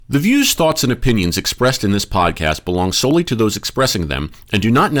The views, thoughts, and opinions expressed in this podcast belong solely to those expressing them and do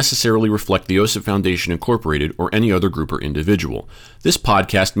not necessarily reflect the OSIP Foundation Incorporated or any other group or individual. This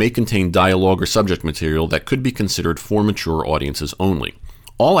podcast may contain dialogue or subject material that could be considered for mature audiences only.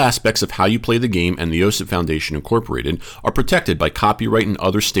 All aspects of how you play the game and the OSIP Foundation Incorporated are protected by copyright and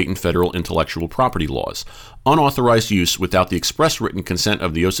other state and federal intellectual property laws. Unauthorized use without the express written consent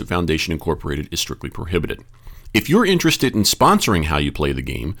of the OSIP Foundation Incorporated is strictly prohibited. If you're interested in sponsoring How You Play the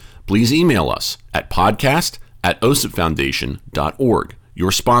Game, please email us at podcast@osipfoundation.org.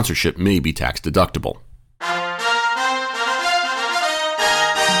 Your sponsorship may be tax deductible.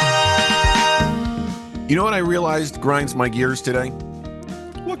 You know what I realized grinds my gears today?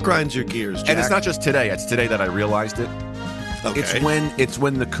 What grinds your gears, Jack? And it's not just today. It's today that I realized it. Okay. It's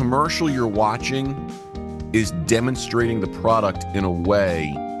when the commercial you're watching is demonstrating the product in a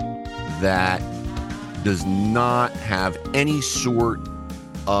way that does not have any sort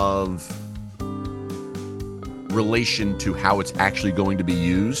of relation to how it's actually going to be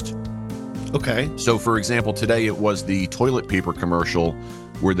used. Okay. So, for example, today it was the toilet paper commercial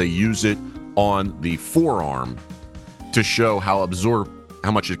where they use it on the forearm to show how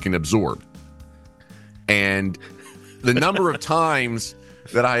much it can absorb. And the number of times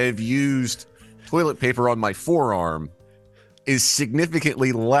that I have used toilet paper on my forearm is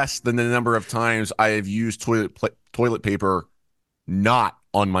significantly less than the number of times I have used toilet paper not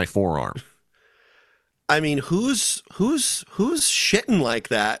on my forearm. I mean, who's shitting like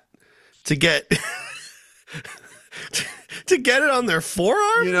that to get to get it on their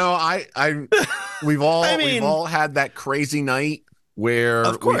forearm? You know, we've all had that crazy night where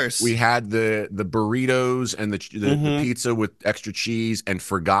of course we had the burritos and the pizza with extra cheese and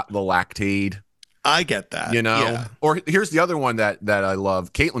forgot the Lactaid. I get that. You know, yeah. Or here's the other one that I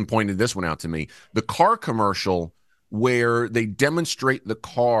love. Caitlin pointed this one out to me. The car commercial where they demonstrate the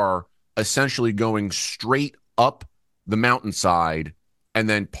car essentially going straight up the mountainside and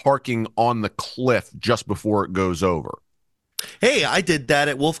then parking on the cliff just before it goes over. Hey, I did that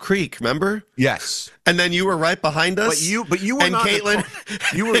at Wolf Creek, remember? Yes. And then you were right behind us. But you were and not. Caitlin,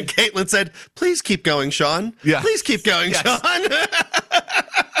 and Caitlin said, "Please keep going, Sean. Yeah. Please keep going, Yes. Sean."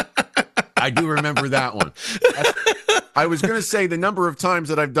 I do remember that one. I was going to say the number of times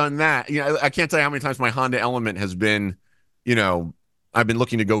that I've done that. You know, I can't tell you how many times my Honda Element has been, you know, I've been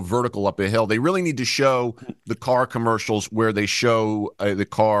looking to go vertical up a hill. They really need to show the car commercials where they show the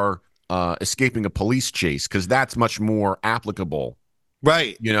car escaping a police chase, because that's much more applicable.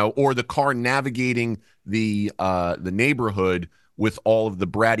 Right. You know, or the car navigating the neighborhood with all of the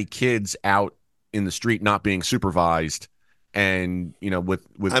bratty kids out in the street not being supervised. And, you know,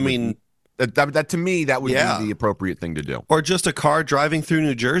 that to me, that would be the appropriate thing to do. Or just a car driving through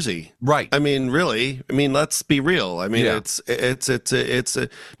New Jersey. Right. I mean, really. I mean, let's be real. I mean, it's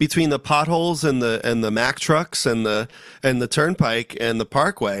between the potholes and the Mack trucks and the Turnpike and the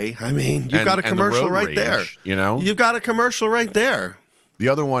Parkway. I mean, you've got a commercial right there. You know, you've got a commercial right there. The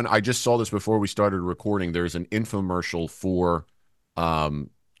other one, I just saw this before we started recording. There's an infomercial for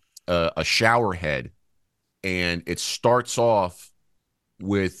a shower head, and it starts off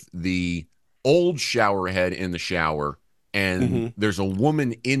with the old shower head in the shower, and there's a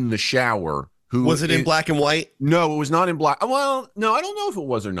woman in the shower who was it in black and white? No, it was not in black. Well, no, I don't know if it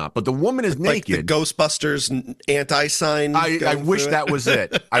was or not, but the woman is naked. Like the Ghostbusters anti-sign. I wish that was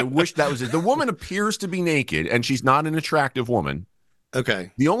it. I wish that was it. The woman appears to be naked, and she's not an attractive woman.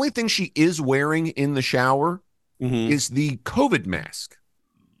 Okay. The only thing she is wearing in the shower is the COVID mask.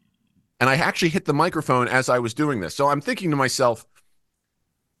 And I actually hit the microphone as I was doing this. So I'm thinking to myself,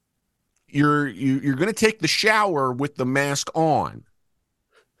 you're going to take the shower with the mask on.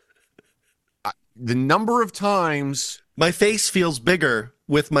 The number of times my face feels bigger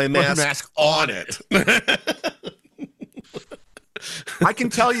with my mask on it. I can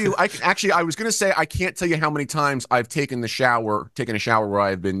tell you, I was going to say, I can't tell you how many times I've taken a shower where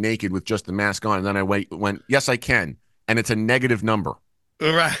I've been naked with just the mask on. And then I went, yes, I can. And it's a negative number.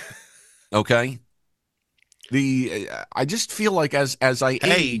 Right. Okay. I just feel like as I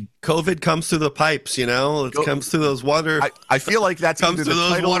age, COVID comes through the pipes, you know. It comes through those water. I feel like that's comes either through the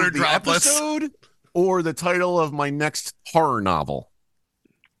those title water of the droplets. episode or the title of my next horror novel.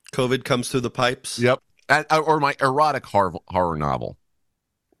 COVID comes through the pipes. Yep. Or my erotic horror novel.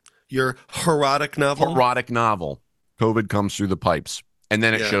 Your erotic novel. Erotic novel. COVID comes through the pipes, and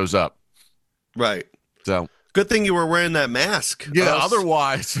then it shows up. Right. So good thing you were wearing that mask. Yeah.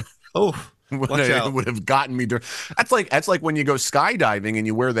 Otherwise, it would have gotten me. That's like when you go skydiving and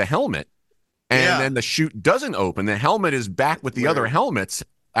you wear the helmet, and then the chute doesn't open. The helmet is back with the other helmets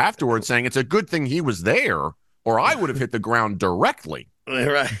afterwards, saying it's a good thing he was there, or I would have hit the ground directly.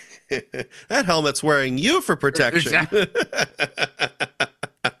 Right. That helmet's wearing you for protection.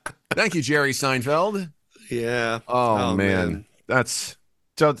 Thank you, Jerry Seinfeld. Yeah. Oh man. That's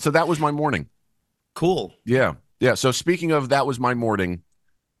so that was my morning. Cool. Yeah. So speaking of that was my morning,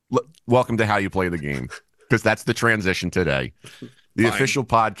 welcome to How You Play the Game, because that's the transition today. The official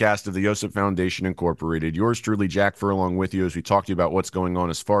podcast of the Yosef Foundation Incorporated. Yours truly, Jack Furlong, with you as we talk to you about what's going on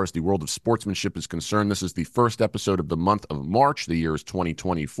as far as the world of sportsmanship is concerned. This is the first episode of the month of March. The year is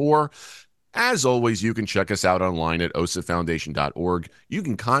 2024. As always, you can check us out online at osiffoundation.org. You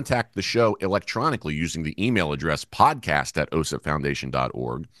can contact the show electronically using the email address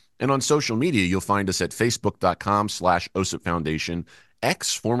podcast@osiffoundation.org. And on social media, you'll find us at facebook.com/osiffoundation.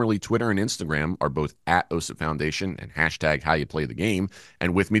 X, formerly Twitter and Instagram, are both at OSIP Foundation and hashtag How You Play the Game.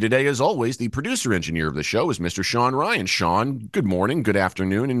 And with me today, as always, the producer engineer of the show is Mr. Sean Ryan. Sean, good morning, good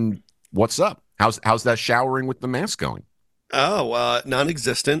afternoon, and what's up? How's that showering with the mask going? Oh,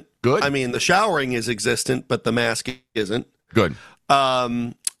 non-existent. Good. I mean, the showering is existent, but the mask isn't. Good.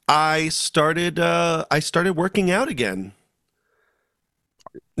 I started working out again.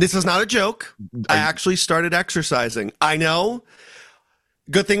 This is not a joke. I actually started exercising. I know.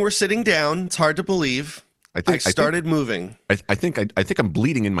 Good thing we're sitting down. It's hard to believe. I started moving. I think I'm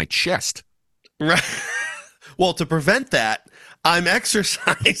bleeding in my chest. Right. Well, to prevent that, I'm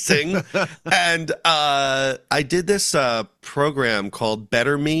exercising, and I did this program called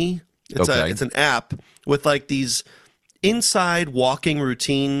Better Me. It's an app with like these inside walking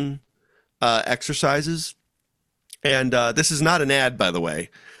routine exercises, and this is not an ad, by the way,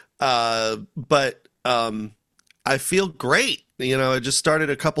 but I feel great. You know, I just started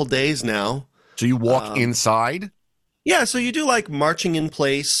a couple days now. So you walk inside? Yeah, so you do like marching in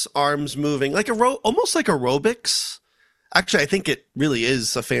place, arms moving, like almost like aerobics. Actually, I think it really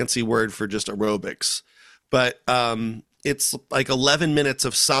is a fancy word for just aerobics. But it's like 11 minutes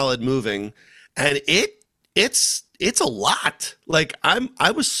of solid moving, and it's a lot. Like I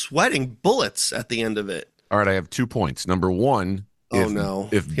was sweating bullets at the end of it. All right, I have 2 points. Number one,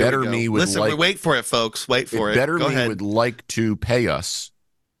 if Better Me would wait for it, folks. Wait for it. Better Me would like to pay us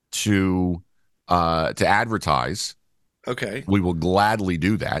to advertise. Okay. We will gladly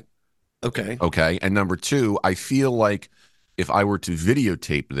do that. Okay. Okay. And number two, I feel like if I were to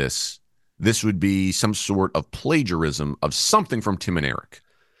videotape this would be some sort of plagiarism of something from Tim and Eric.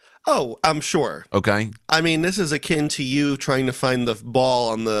 Oh, I'm sure. Okay. I mean, this is akin to you trying to find the ball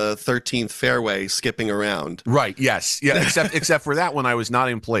on the 13th fairway, skipping around. Right. Yes. Yeah. Except for that one, I was not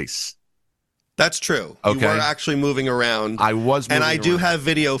in place. That's true. Okay. You were actually moving around. I was moving and I do around. have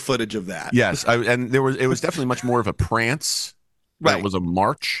video footage of that. Yes. It was definitely much more of a prance. Right. It was a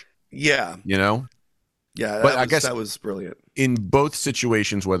march. Yeah. You know? Yeah. But I guess that was brilliant. In both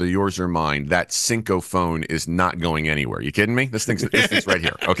situations, whether yours or mine, that Cinco phone is not going anywhere. You kidding me? This thing's right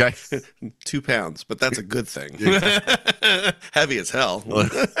here. Okay. 2 pounds, but that's a good thing. Heavy as hell.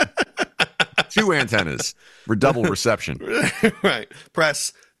 2 antennas for double reception. Right.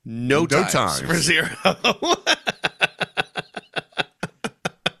 Press no times for 0.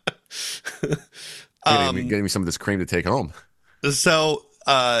 Getting me some of this cream to take home. So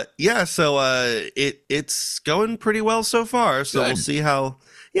it's going pretty well so far. So we'll see how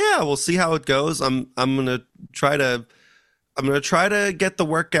it goes. I'm gonna try to get the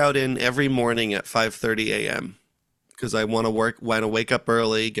workout in every morning at 5:30 a.m. because I want to wake up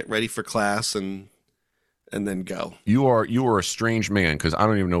early, get ready for class, and then go. You are a strange man because I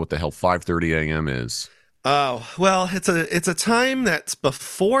don't even know what the hell 5:30 a.m. is. Oh well, it's a time that's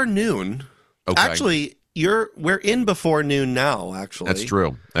before noon. Okay. Actually, we're in before noon now. Actually, that's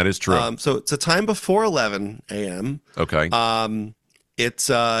true. That is true. So it's a time before 11 a.m. Okay.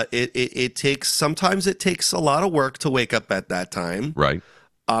 It takes a lot of work to wake up at that time. Right.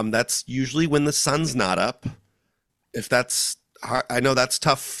 That's usually when the sun's not up. If that's hard, I know that's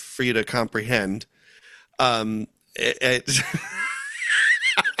tough for you to comprehend. For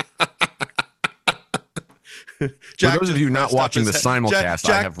those of you not watching the simulcast,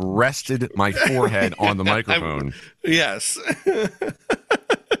 I have rested my forehead on the microphone. Yes.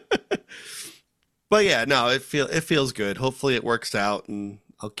 But yeah, no, it feels good. Hopefully it works out, and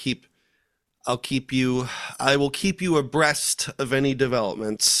I will keep you abreast of any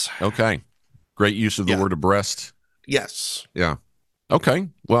developments. Okay. Great use of the word abreast. Yes. Yeah. Okay.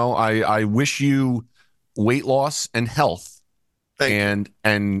 Well, I wish you weight loss and health. And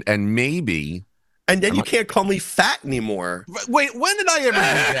maybe. And then you can't call me fat anymore. Wait, when did I ever do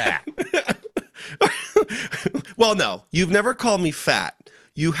that? Well, no, you've never called me fat.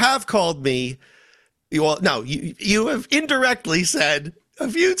 You have called me. Well, no, you have indirectly said a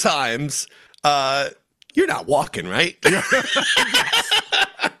few times, you're not walking, right?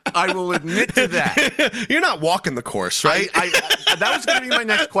 I will admit to that. You're not walking the course, right? That was going to be my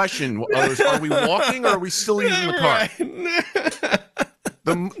next question. Are we walking or are we still using the car? Right.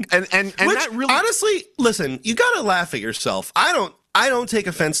 And that really, honestly, listen, you got to laugh at yourself. I don't take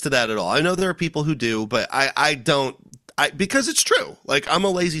offense to that at all. I know there are people who do, but I don't, because it's true. Like, I'm a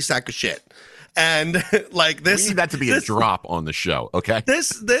lazy sack of shit. And like this, we need that to be a drop on the show. Okay.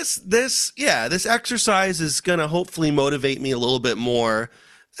 This exercise is going to hopefully motivate me a little bit more.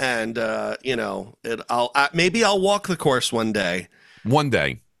 And, maybe I'll walk the course one day. One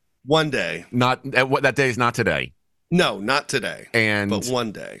day. Not that day is not today. No, not today. But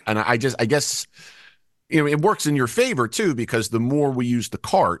one day. And I guess, it works in your favor too, because the more we use the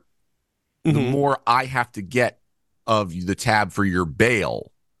cart, the more I have to get of the tab for your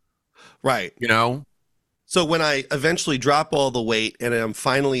bail. Right. So when I eventually drop all the weight and I'm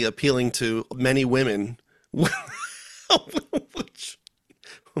finally appealing to many women, which,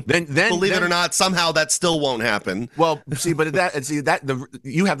 then believe it or not, somehow that still won't happen. Well,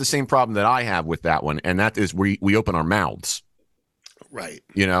 you have the same problem that I have with that one, and that is we open our mouths. Right.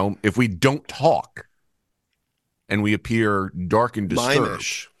 If we don't talk and we appear dark and disturbed.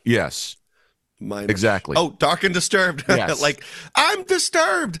 Mimish. Yes. Exactly. Oh, dark and disturbed. Yes. Like, I'm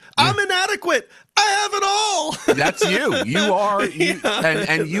disturbed. I'm inadequate. I have it all. That's you. You are,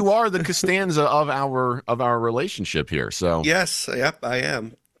 and you are the Costanza of our relationship here. So yes, yep, I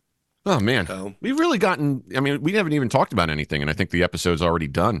am. Oh man, we've really gotten. I mean, we haven't even talked about anything, and I think the episode's already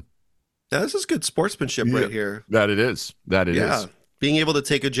done. Now, this is good sportsmanship right here. That it is. Yeah. Being able to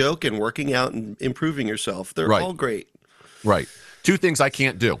take a joke and working out and improving yourself—they're all great. Right. Two things I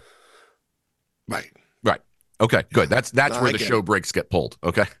can't do. Right. Okay, good. That's where the show breaks get pulled.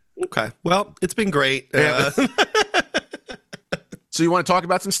 Okay. Well, it's been great. So you want to talk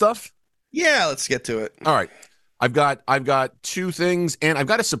about some stuff? Yeah, let's get to it. All right. I've got two things, and I've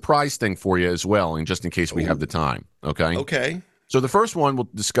got a surprise thing for you as well, and just in case we have the time. Okay. Okay. So the first one we'll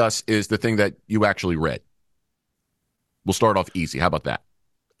discuss is the thing that you actually read. We'll start off easy. How about that?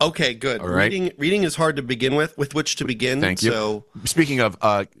 Okay, good. All right. Reading is hard to begin with which to begin. Thank you. So, speaking of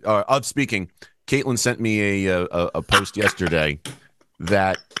speaking, Caitlin sent me a post yesterday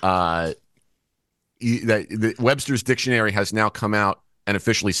that that the Webster's Dictionary has now come out and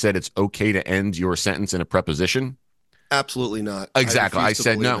officially said it's okay to end your sentence in a preposition. Absolutely not. Exactly. I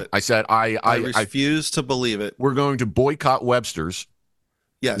said no. I said I refuse to believe it. We're going to boycott Webster's.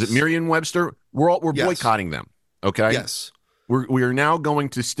 Yes. Is it Merriam-Webster? We're boycotting them. Okay. Yes. We are now going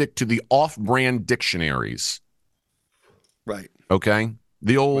to stick to the off-brand dictionaries. Right. Okay.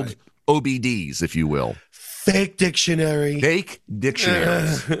 The old OBDs, if you will. Fake dictionary. Fake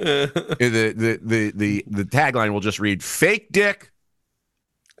dictionaries. The tagline will just read "fake dick."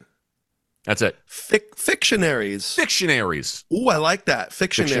 That's it. Fictionaries. Fictionaries. Ooh, I like that.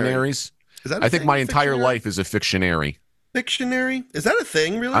 Fictionaries. Is that I think my entire life is a fictionary. Fictionary? Is that a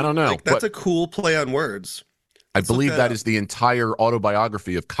thing, really? I don't know. Like, that's a cool play on words. I believe that is the entire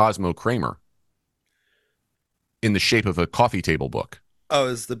autobiography of Cosmo Kramer in the shape of a coffee table book. Oh,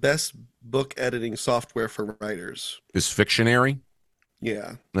 is the best book editing software for writers. Is Fictionary?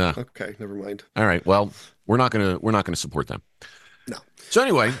 Yeah. Okay, never mind. All right. Well, we're not gonna support them. No. So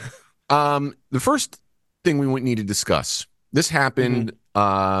anyway, the first thing we need to discuss. This happened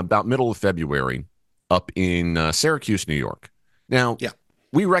about middle of February up in Syracuse, New York. Now,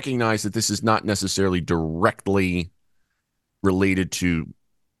 we recognize that this is not necessarily directly related to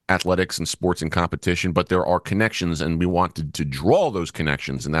athletics and sports and competition, but there are connections, and we wanted to draw those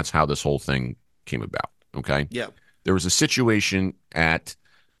connections, and that's how this whole thing came about. Okay? Yeah. There was a situation at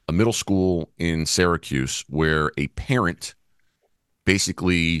a middle school in Syracuse where a parent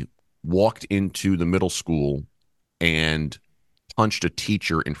basically walked into the middle school and punched a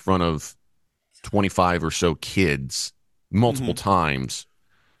teacher in front of 25 or so kids multiple times.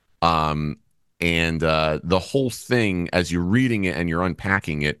 And the whole thing, as you're reading it and you're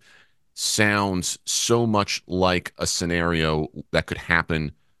unpacking it, sounds so much like a scenario that could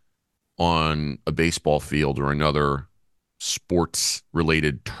happen on a baseball field or another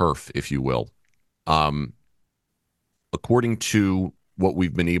sports-related turf, if you will. According to what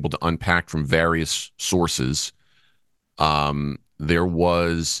we've been able to unpack from various sources, there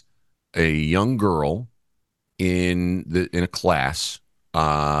was a young girl in a class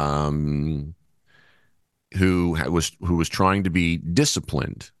who was trying to be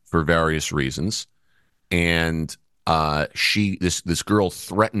disciplined for various reasons, and this girl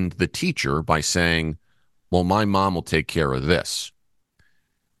threatened the teacher by saying, "Well, my mom will take care of this,"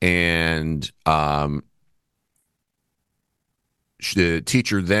 and the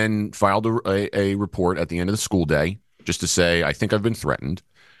teacher then filed a report at the end of the school day just to say, "I think I've been threatened."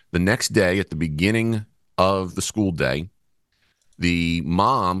 The next day, at the beginning of the school day, the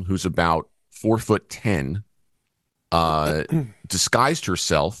mom, who's about 4'10", disguised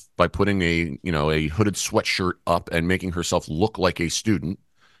herself by putting a hooded sweatshirt up and making herself look like a student,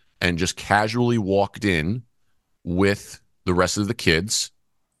 and just casually walked in with the rest of the kids.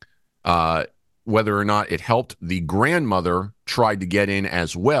 Whether or not it helped, the grandmother tried to get in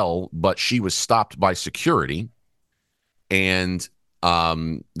as well, but she was stopped by security, and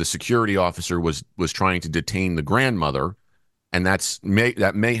the security officer was trying to detain the grandmother, and that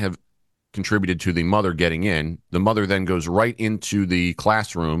may have contributed to the mother getting in. The mother then goes right into the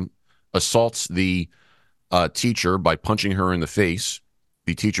classroom, assaults the teacher by punching her in the face.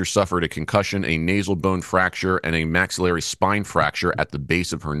 The teacher suffered a concussion, a nasal bone fracture, and a maxillary spine fracture at the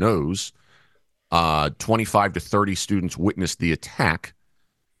base of her nose. 25 to 30 students witnessed the attack.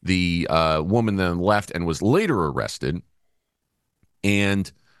 The woman then left and was later arrested.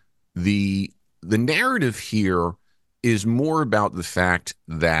 And the narrative here is more about the fact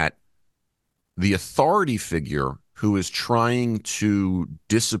that the authority figure who is trying to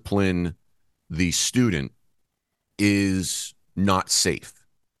discipline the student is not safe,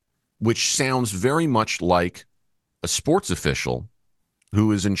 which sounds very much like a sports official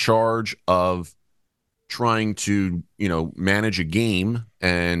who is in charge of trying to, manage a game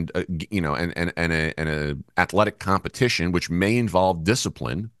and an athletic competition, which may involve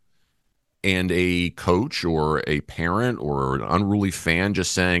discipline, and a coach or a parent or an unruly fan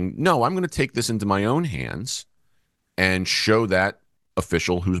just saying, no, I'm going to take this into my own hands and show that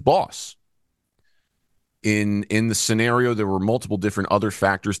official who's boss. In the scenario, there were multiple different other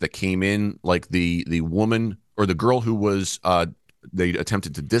factors that came in, like the woman or the girl who was they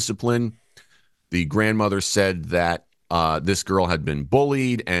attempted to discipline. The grandmother said that this girl had been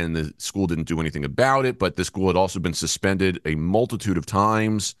bullied and the school didn't do anything about it, but the school had also been suspended a multitude of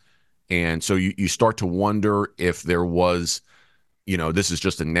times. And so you start to wonder if there was, this is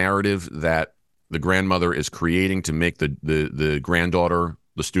just a narrative that the grandmother is creating to make the granddaughter,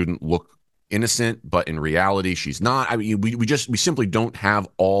 the student, look innocent, but in reality she's not. I mean, we simply don't have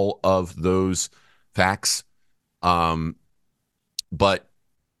all of those facts, but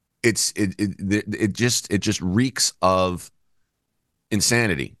it just reeks of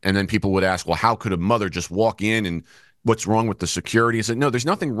insanity. And then people would ask, well, how could a mother just walk in, and what's wrong with the security? I said, no, there's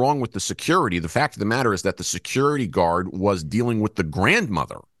nothing wrong with the security. The fact of the matter is that the security guard was dealing with the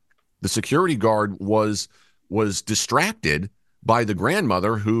grandmother. The security guard was distracted by the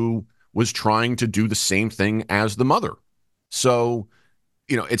grandmother, who was trying to do the same thing as the mother. So,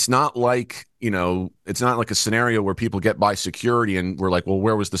 it's not like a scenario where people get by security and we're like, well,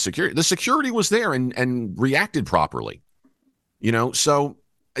 where was the security? The security was there and reacted properly. So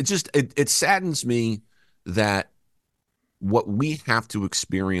it saddens me that what we have to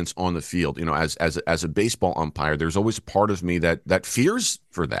experience on the field, as a baseball umpire, there's always a part of me that fears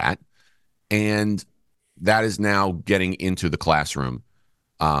for that. And that is now getting into the classroom,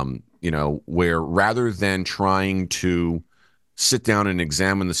 where rather than trying to sit down and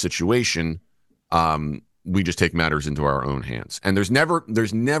examine the situation, we just take matters into our own hands. And there's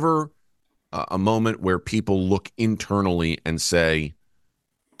never a moment where people look internally and say,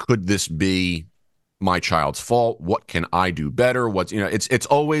 could this be my child's fault? What can I do better? It's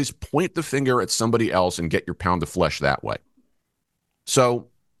always point the finger at somebody else and get your pound of flesh that way. So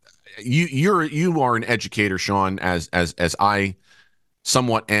you are an educator, Sean, as I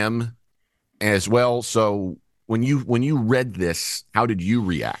somewhat am as well. So when you read this, how did you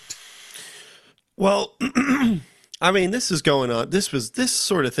react? Well, I mean, this is going on. This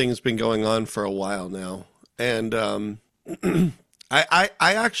sort of thing has been going on for a while now, and I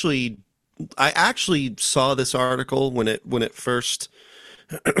actually saw this article when it first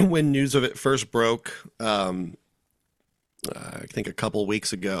when news of it first broke. I think a couple of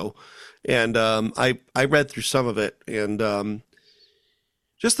weeks ago, and I read through some of it, and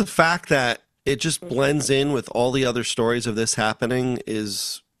just the fact that it just blends in with all the other stories of this happening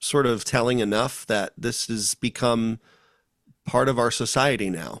is sort of telling enough that this has become part of our society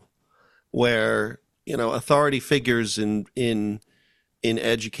now, where authority figures in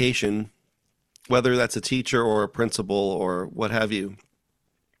education, whether that's a teacher or a principal or what have you,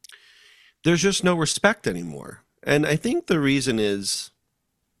 there's just no respect anymore. And I think the reason is,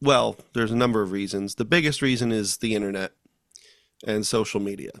 well, there's a number of reasons. The biggest reason is the internet and social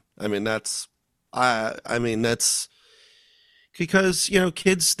media. I mean, that's because,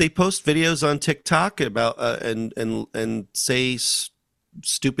 kids, they post videos on TikTok about and say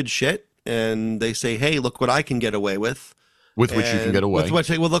stupid shit, and they say, hey, look what I can get away with. With which you can get away. I'm going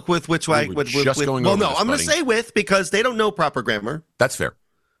to say with, because they don't know proper grammar. That's fair.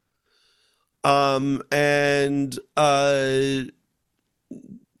 And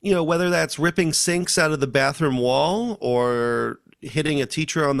whether that's ripping sinks out of the bathroom wall or hitting a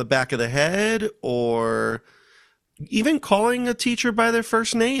teacher on the back of the head or even calling a teacher by their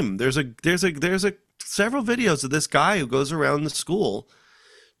first name. There's several videos of this guy who goes around the school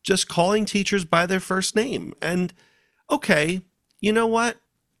just calling teachers by their first name. And okay, you know what?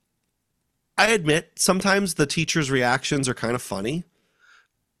 I admit sometimes the teachers' reactions are kind of funny.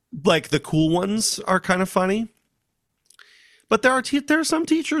 Like the cool ones are kind of funny. But there are some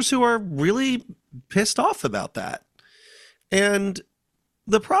teachers who are really pissed off about that. And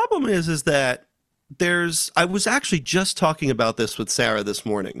the problem is that I was actually just talking about this with Sarah this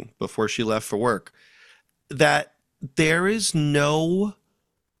morning before she left for work, that there's no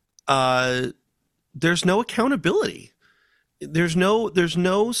accountability. There's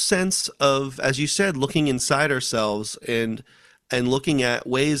no sense of, as you said, looking inside ourselves and looking at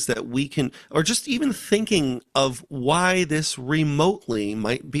ways that we can, or just even thinking of why this remotely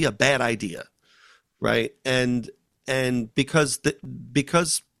might be a bad idea, right? And because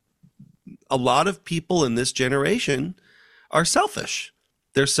a lot of people in this generation are selfish.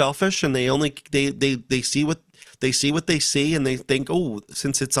 They're selfish, and they see what they see, and they think, oh,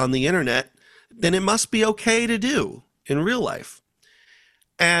 since it's on the internet, then it must be okay to do in real life.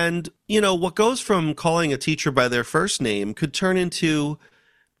 And what goes from calling a teacher by their first name could turn into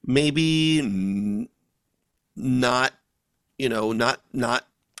maybe not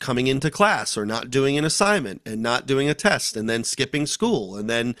coming into class, or not doing an assignment, and not doing a test, and then skipping school, and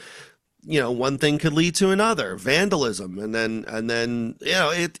then one thing could lead to another, vandalism, and then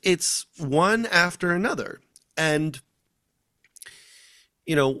it's one after another, and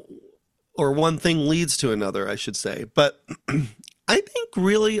or one thing leads to another, I should say. But I think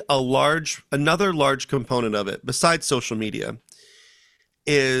really another large component of it, besides social media,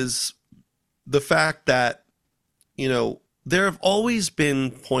 is the fact that there have always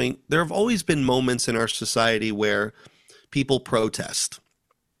been moments in our society where people protest.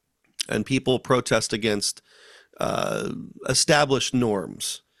 And people protest against established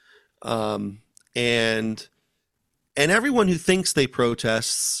norms. And everyone who thinks they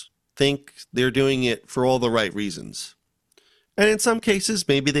protest think they're doing it for all the right reasons. And in some cases,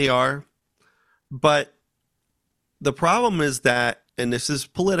 maybe they are. But the problem is that, and this is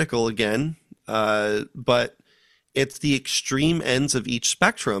political again, but it's the extreme ends of each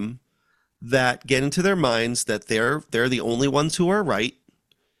spectrum that get into their minds that they're the only ones who are right.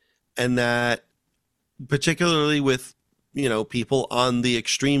 And that, particularly with, people on the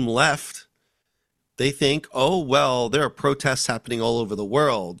extreme left, they think, oh, well, there are protests happening all over the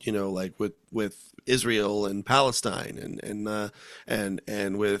world, like with Israel and Palestine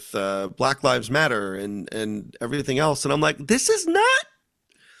and with Black Lives Matter and everything else. And I'm like, this is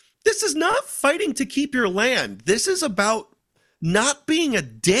not fighting to keep your land. This is about not being a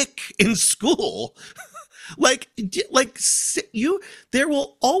dick in school. There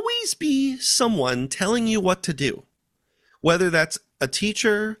will always be someone telling you what to do, whether that's a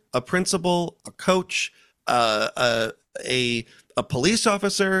teacher, a principal, a coach, a police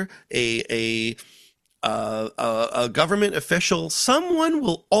officer, a government official. Someone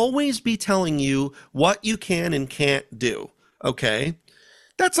will always be telling you what you can and can't do. Okay,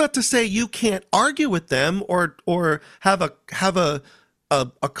 that's not to say you can't argue with them or have a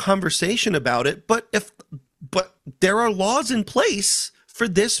conversation about it, but there are laws in place for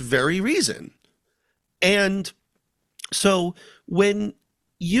this very reason. And so when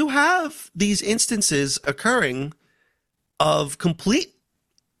you have these instances occurring of complete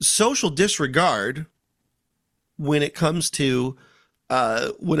social disregard when it comes to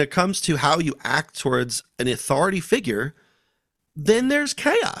how you act towards an authority figure, then there's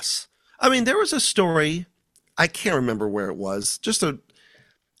chaos. I mean, there was a story, I can't remember where it was,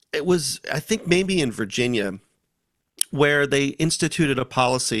 it was, I think maybe in Virginia, where they instituted a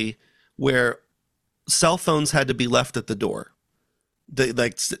policy where cell phones had to be left at the door.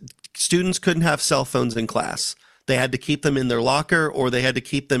 Students couldn't have cell phones in class. They had to keep them in their locker, or they had to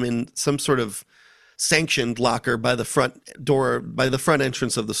keep them in some sort of sanctioned locker by the front door, by the front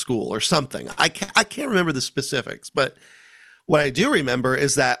entrance of the school or something. I can't remember the specifics, but what I do remember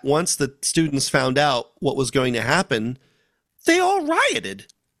is that once the students found out what was going to happen, they all rioted.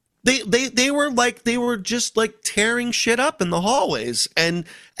 They were just like tearing shit up in the hallways and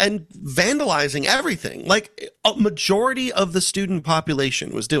vandalizing everything. Like a majority of the student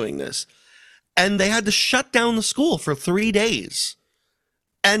population was doing this, and they had to shut down the school for 3 days.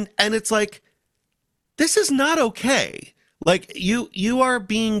 And it's like, this is not okay. Like you are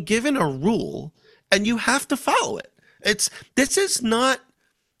being given a rule and you have to follow it. This is not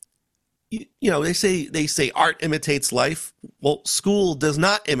they say art imitates life. Well, school does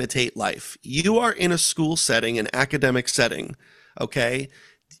not imitate life. You are in a school setting, an academic setting. Okay.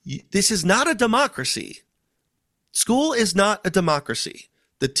 This is not a democracy. School is not a democracy.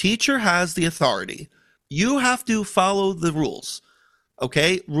 The teacher has the authority. You have to follow the rules.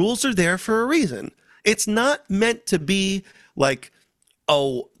 Okay. Rules are there for a reason. It's not meant to be like,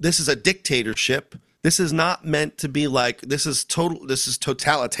 oh, this is a dictatorship. This is not meant to be like, this is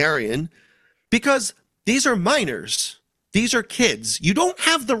totalitarian, because these are minors. These are kids. You don't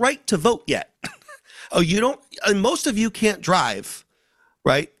have the right to vote yet. And most of you can't drive,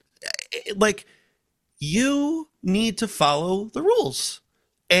 right? Like, you need to follow the rules.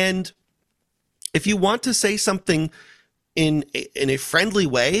 And if you want to say something in a friendly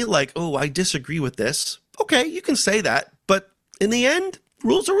way, like, oh, I disagree with this, okay, you can say that. But in the end,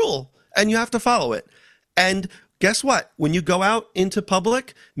 rules are rule, and you have to follow it. And guess what? When you go out into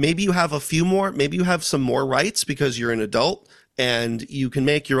public, maybe you have maybe you have some more rights because you're an adult and you can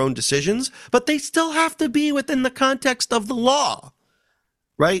make your own decisions, but they still have to be within the context of the law,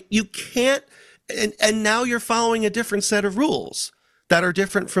 right? You can't, and now you're following a different set of rules that are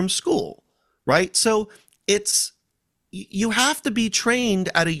different from school, right? So you have to be trained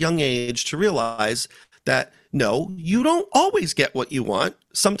at a young age to realize that, no, you don't always get what you want.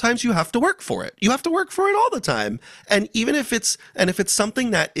 Sometimes you have to work for it. You have to work for it all the time. And even if it's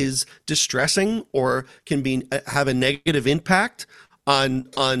something that is distressing or can have a negative impact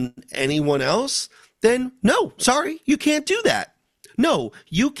on anyone else, then no, sorry, you can't do that. No,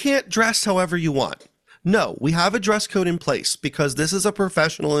 you can't dress however you want. No, we have a dress code in place because this is a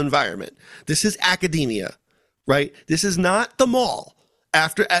professional environment. This is academia, right? This is not the mall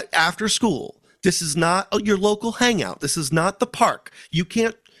after school. This is not your local hangout. This is not the park. You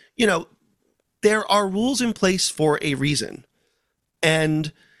can't, there are rules in place for a reason.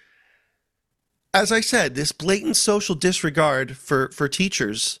 And as I said, this blatant social disregard for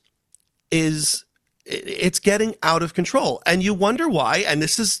teachers it's getting out of control. And you wonder why, and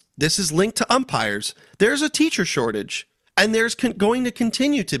this is linked to umpires. There's a teacher shortage, and there's going to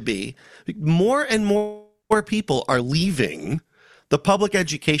continue to be. More and more people are leaving the public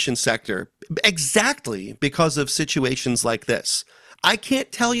education sector exactly because of situations like this. I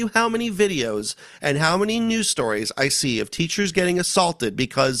can't tell you how many videos and how many news stories I see of teachers getting assaulted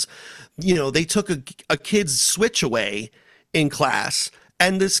because, they took a kid's switch away in class,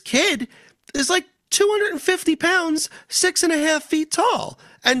 and this kid is like 250 pounds, 6.5 feet tall,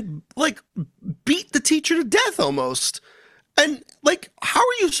 and like beat the teacher to death almost. And like,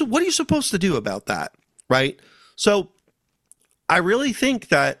 what are you supposed to do about that? Right? So I really think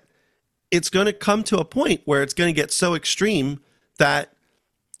that it's going to come to a point where it's going to get so extreme that,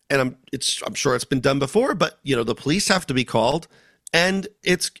 and I'm sure it's been done before, but the police have to be called. And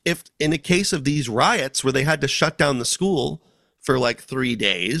if in a case of these riots where they had to shut down the school for like 3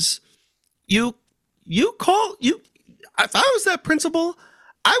 days, if I was that principal,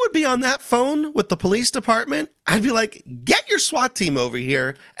 I would be on that phone with the police department. I'd be like, get your SWAT team over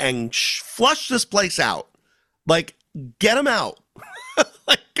here and flush this place out. Like, get them out.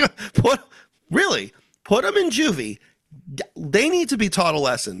 Like, put them in juvie. They need to be taught a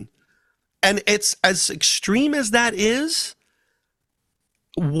lesson. And it's as extreme as that is.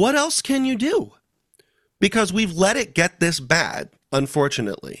 What else can you do? Because we've let it get this bad,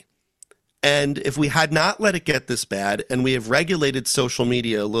 unfortunately. And if we had not let it get this bad, and we have regulated social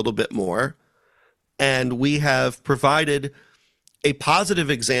media a little bit more, and we have provided a positive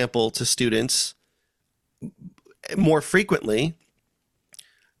example to students more frequently,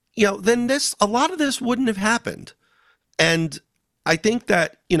 then a lot of this wouldn't have happened. And I think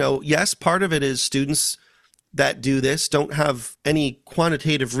that, yes, part of it is students that do this don't have any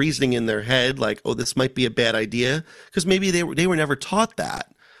quantitative reasoning in their head, like, oh, this might be a bad idea, because maybe they were never taught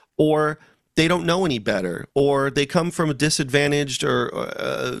that, or they don't know any better, or they come from disadvantaged or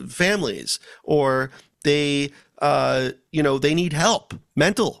families, or they need help,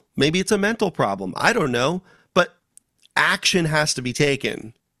 maybe it's a mental problem. I don't know, but action has to be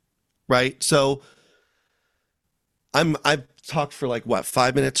taken, right? So I've talked for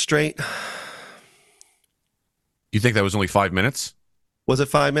 5 minutes straight. You think that was only 5 minutes? Was it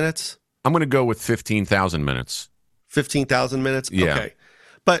 5 minutes? I'm going to go with 15,000 minutes. 15,000 minutes? Yeah. Okay.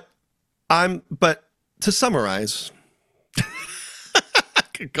 But to summarize, I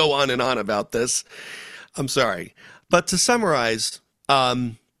could go on and on about this. I'm sorry. But to summarize, the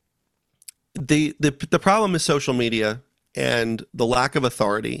problem is social media and the lack of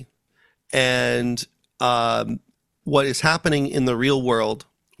authority, and what is happening in the real world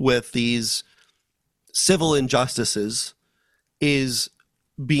with these civil injustices is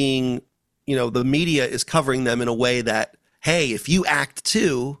being the media is covering them in a way that, hey, if you act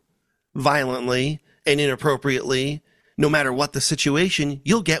too violently and inappropriately, no matter what the situation,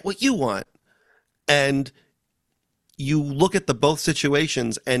 you'll get what you want. And you look at the both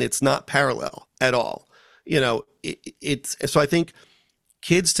situations and it's not parallel at all. So I think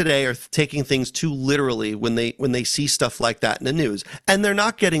kids today are taking things too literally when they see stuff like that in the news, and they're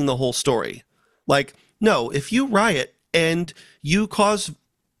not getting the whole story. Like, no, if you riot and you cause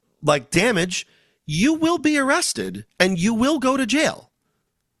like damage, you will be arrested and you will go to jail.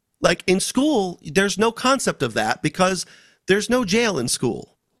 Like in school, there's no concept of that because there's no jail in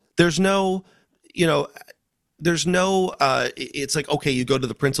school. It's like, okay, you go to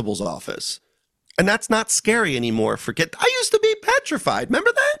the principal's office. And that's not scary anymore. I used to be petrified.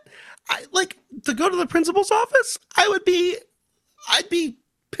 Remember that? To go to the principal's office, I'd be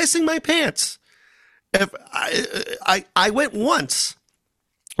pissing my pants. If I went once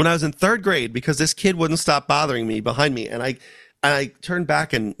when I was in third grade because this kid wouldn't stop bothering me behind me. And I turned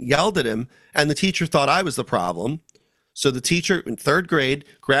back and yelled at him, and the teacher thought I was the problem. So the teacher in third grade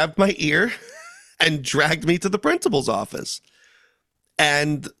grabbed my ear and dragged me to the principal's office.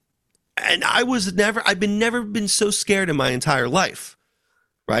 And I've never been so scared in my entire life.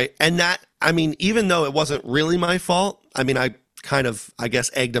 Right. And that, even though it wasn't really my fault, I kind of, I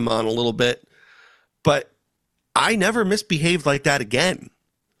guess, egged him on a little bit, but I never misbehaved like that again.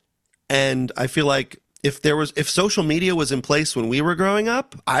 And I feel like if social media was in place when we were growing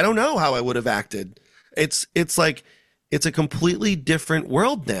up, I don't know how I would have acted. It's like, it's a completely different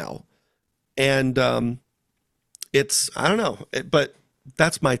world now. And I don't know, but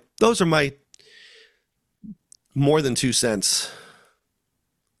those are my more than 2 cents.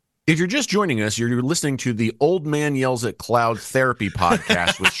 If you're just joining us, you're listening to the Old Man Yells at Cloud Therapy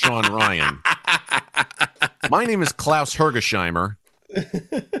podcast with Sean Ryan. My name is Klaus Hergesheimer,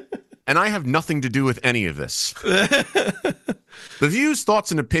 and I have nothing to do with any of this. The views,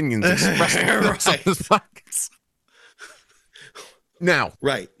 thoughts, and opinions expressed on this podcast. Now,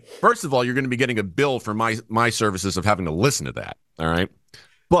 right. First of all, you're going to be getting a bill for my services of having to listen to that. All right.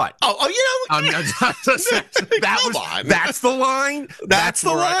 But that's the line. That's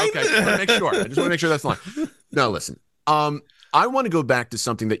the line. Okay, I just want to make sure that's the line. Now, listen. I want to go back to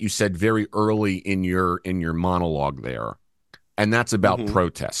something that you said very early in your monologue there, and that's about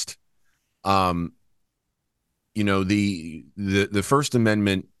protest. The First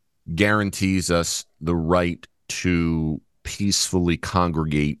Amendment guarantees us the right to peacefully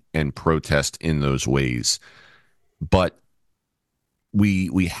congregate and protest in those ways, but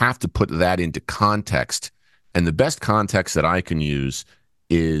we have to put that into context, and the best context that I can use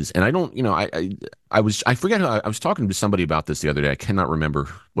is, and I don't, I forget I was talking to somebody about this the other day. I cannot remember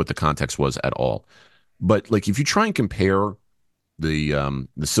what the context was at all, but like if you try and compare the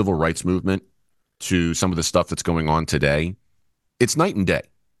civil rights movement to some of the stuff that's going on today, it's night and day.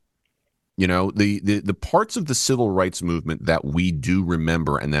 The parts of the civil rights movement that we do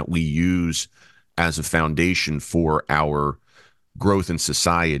remember and that we use as a foundation for our growth in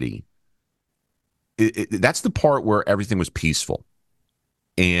society, that's the part where everything was peaceful,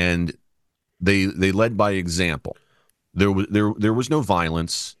 and they led by example. There was no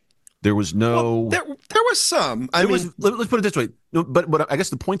violence. There was no. There was some. Let's put it this way. No, but I guess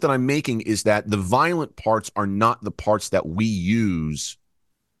the point that I'm making is that the violent parts are not the parts that we use.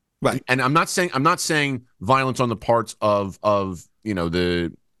 Right. And I'm not saying violence on the parts of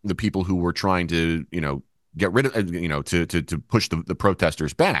the people who were trying to get rid of to push the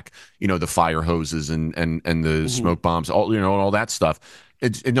protesters back, the fire hoses and the smoke bombs, all that stuff.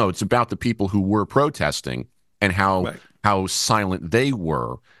 It's about the people who were protesting and how silent they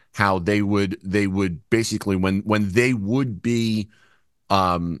were, how they would basically when they would be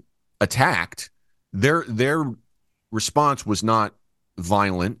attacked, their response was not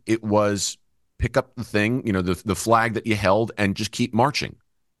violent. It was pick up the thing, the flag that you held, and just keep marching.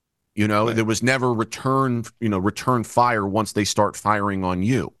 Right. There was never return fire once they start firing on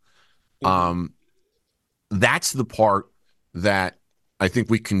you. That's the part that I think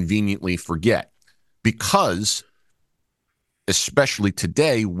we conveniently forget, because especially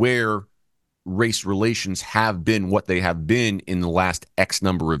today, where race relations have been what they have been in the last X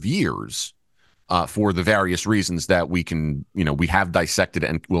number of years, for the various reasons that we have dissected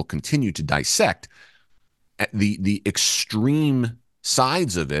and will continue to dissect, the extreme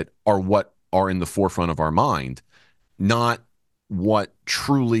sides of it are what are in the forefront of our mind, not what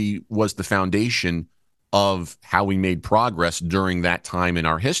truly was the foundation of how we made progress during that time in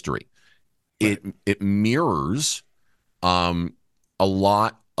our history. Right. It mirrors a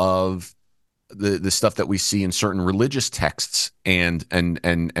lot of the stuff that we see in certain religious texts and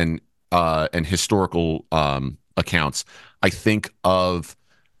and historical accounts, I think of,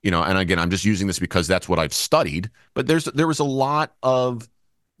 and again, I'm just using this because that's what I've studied, but there was a lot of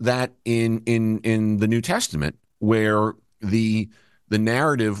that in the New Testament, where the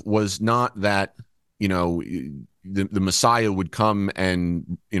narrative was not that, the Messiah would come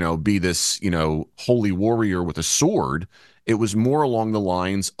and, be this, holy warrior with a sword. It was more along the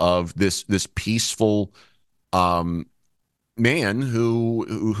lines of this peaceful man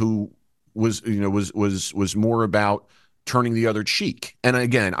who was more about turning the other cheek. And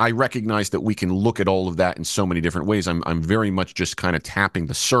again, I recognize that we can look at all of that in so many different ways. I'm very much just kind of touching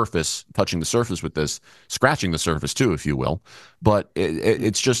the surface with this, scratching the surface too, if you will. But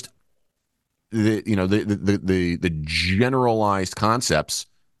it's just the generalized concepts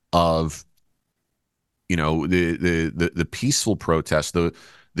of the peaceful protest,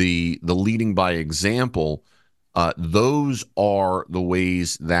 the leading by example. Those are the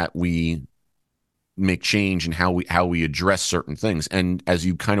ways that we make change and how we address certain things. And as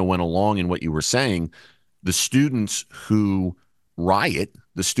you kind of went along in what you were saying, the students who riot,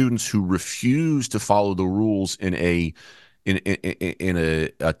 the students who refuse to follow the rules in a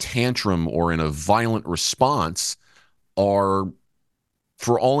tantrum or in a violent response are,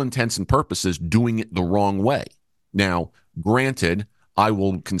 for all intents and purposes, doing it the wrong way. Now, granted, I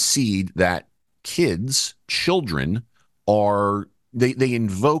will concede that children are they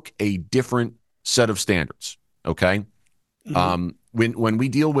invoke a different set of standards. Okay, mm-hmm. When we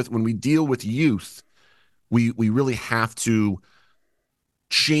deal with youth, we really have to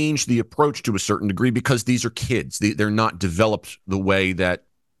change the approach to a certain degree, because these are kids. They're not developed the way that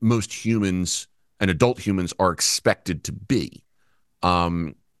most humans and adult humans are expected to be.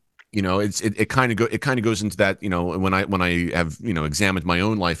 It kind of goes into that, when I have, examined my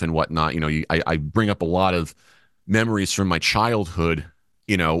own life and whatnot, I bring up a lot of memories from my childhood,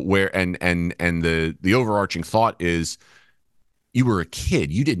 where, and the overarching thought is, you were a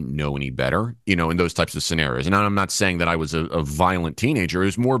kid, you didn't know any better, in those types of scenarios. And I'm not saying that I was a violent teenager. It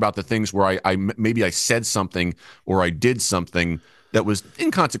was more about the things where maybe I said something or I did something that was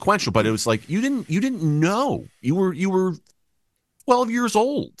inconsequential, but it was like, you didn't know. You were 12 years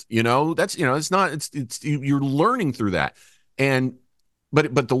old, that's, you're learning through that. And,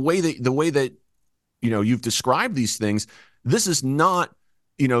 but the way that, you've described these things, this is not,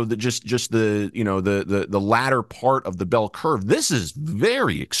 the latter part of the bell curve. This is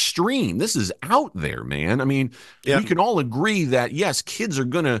very extreme. This is out there, man. I mean, we can all agree that yes, kids are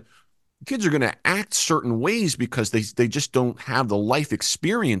gonna act certain ways because they just don't have the life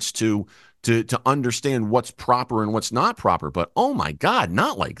experience to understand what's proper and what's not proper. But oh my God,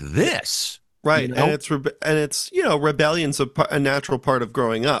 not like this. Right. And it's rebellion's a natural part of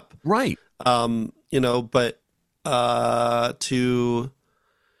growing up. Right. But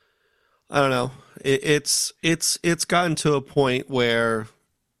I don't know. It's gotten to a point where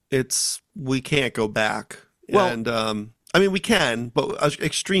we can't go back. Well, and we can, but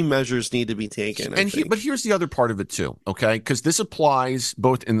extreme measures need to be taken. But here's the other part of it too, okay? Because this applies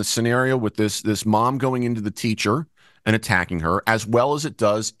both in the scenario with this mom going into the teacher and attacking her, as well as it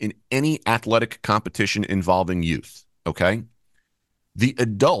does in any athletic competition involving youth, okay? The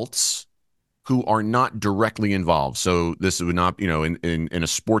adults who are not directly involved. So this would not, in a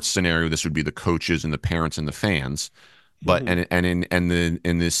sports scenario, this would be the coaches and the parents and the fans. But mm-hmm.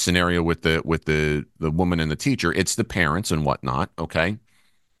 in this scenario with the woman and the teacher, it's the parents and whatnot. Okay,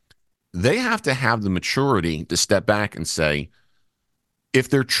 they have to have the maturity to step back and say,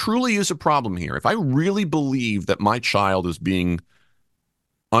 if there truly is a problem here, if I really believe that my child is being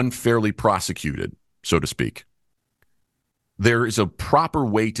unfairly prosecuted, so to speak, there is a proper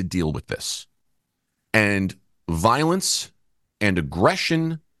way to deal with this. And violence and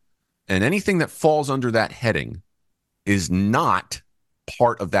aggression and anything that falls under that heading is not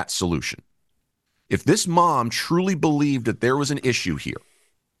part of that solution. If this mom truly believed that there was an issue here,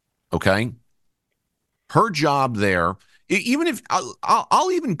 okay, her job there, even if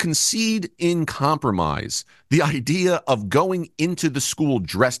I'll even concede in compromise the idea of going into the school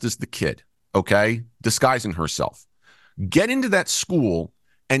dressed as the kid, okay, disguising herself, get into that school.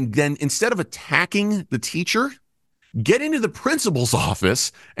 And then instead of attacking the teacher, get into the principal's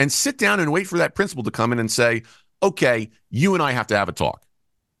office and sit down and wait for that principal to come in and say, okay, you and I have to have a talk.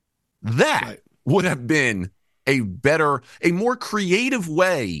 That would have been a more creative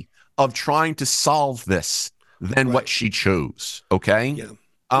way of trying to solve this than what she chose. Okay. Yeah.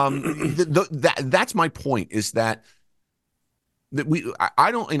 That's my point, is that that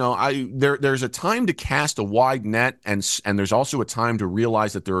I don't, there's a time to cast a wide net, and there's also a time to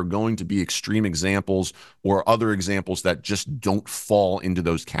realize that there are going to be extreme examples or other examples that just don't fall into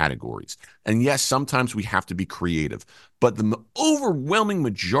those categories. And yes, sometimes we have to be creative, but the overwhelming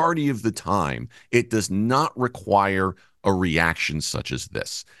majority of the time, it does not require a reaction such as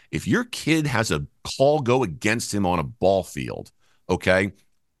this. If your kid has a call go against him on a ball field, okay,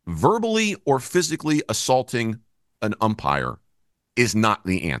 verbally or physically assaulting an umpire is not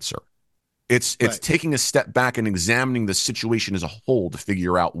the answer. It's right. Taking a step back and examining the situation as a whole to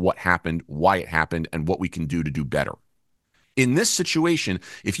figure out what happened, why it happened, and what we can do to do better. In this situation,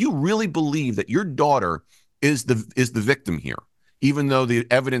 if you really believe that your daughter is the victim here, even though the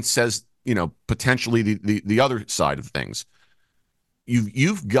evidence says, potentially the other side of things,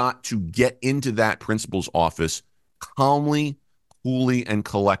 you've got to get into that principal's office calmly, coolly, and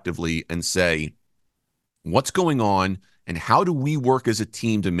collectively and say, what's going on? And how do we work as a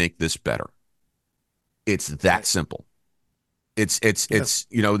team to make this better? It's that simple. It's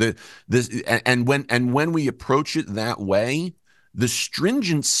when we approach it that way, the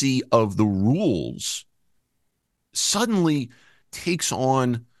stringency of the rules suddenly takes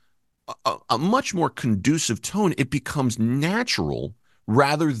on a much more conducive tone. It becomes natural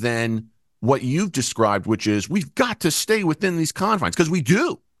rather than what you've described, which is we've got to stay within these confines, because we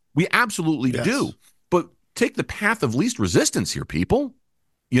do. We absolutely do. But take the path of least resistance here, people.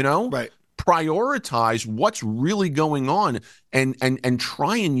 Right. Prioritize what's really going on and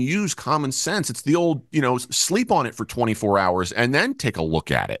try and use common sense. It's the old, sleep on it for 24 hours and then take a look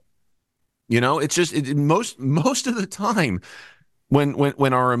at it. It's just most of the time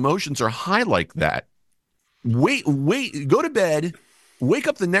when our emotions are high like that, wait, go to bed, wake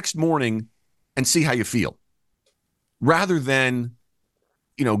up the next morning and see how you feel, rather than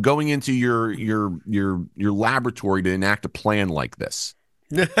going into your laboratory to enact a plan like this.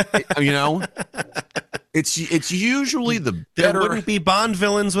 It's usually the better. There wouldn't be Bond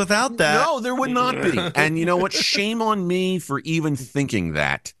villains without that. No, there would not be. And you know what? Shame on me for even thinking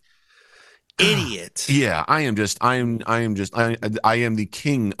that. Idiot. Yeah, I am the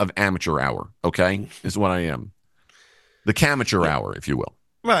king of amateur hour. Okay, is what I am. The camateur hour, if you will.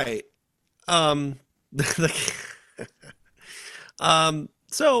 Right.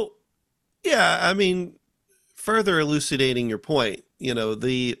 So, yeah, I mean, further elucidating your point,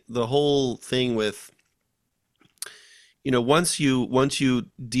 the whole thing with, once you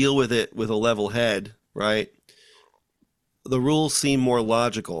deal with it with a level head, right, the rules seem more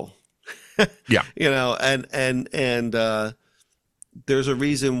logical. Yeah. And there's a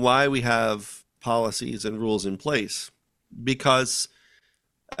reason why we have policies and rules in place, because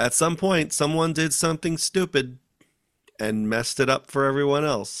at some point someone did something stupid and messed it up for everyone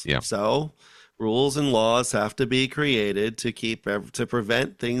else. Yeah. So rules and laws have to be created to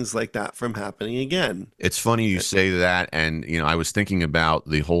prevent things like that from happening again. It's funny you say that, and I was thinking about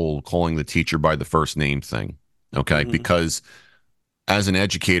the whole calling the teacher by the first name thing. Okay, because as an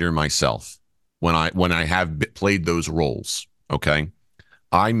educator myself, when I have played those roles, okay,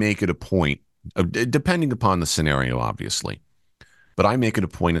 I make it a point, depending upon the scenario, obviously, but I make it a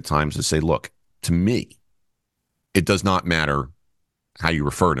point at times to say, look, to me, it does not matter how you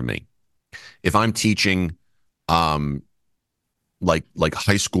refer to me. If I'm teaching, like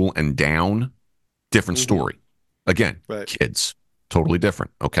high school and down, different story. Again, right. Kids, totally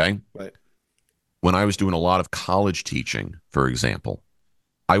different. Okay. Right. When I was doing a lot of college teaching, for example,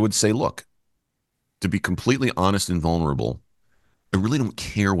 I would say, look, to be completely honest and vulnerable, I really don't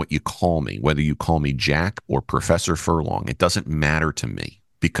care what you call me, whether you call me Jack or Professor Furlong. It doesn't matter to me,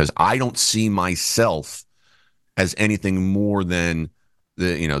 because I don't see myself as anything more than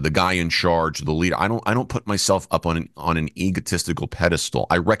the guy in charge, the leader. I don't put myself up on an egotistical pedestal.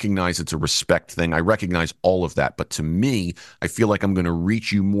 I recognize it's a respect thing. I recognize all of that. But to me, I feel like I'm going to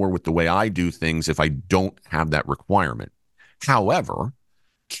reach you more with the way I do things if I don't have that requirement. However,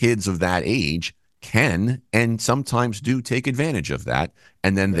 kids of that age can and sometimes do take advantage of that,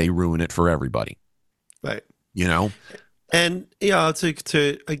 and then they ruin it for everybody. Right. And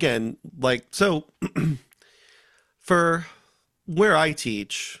to again, like, so for where I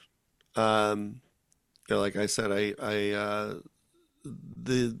teach, like I said,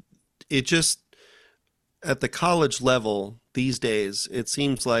 it just at the college level these days, it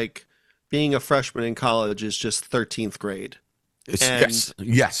seems like being a freshman in college is just 13th grade.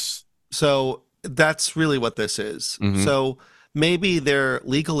 Yes. So that's really what this is. Mm-hmm. So maybe they're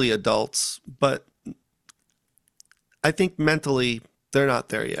legally adults, but I think mentally they're not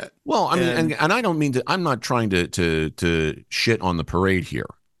there yet. Well, I mean, and I don't mean to. I'm not trying to shit on the parade here.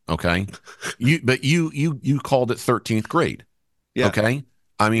 Okay, you called it 13th grade. Yeah. Okay.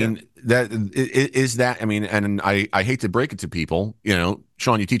 I mean, is that, I mean, and I hate to break it to people,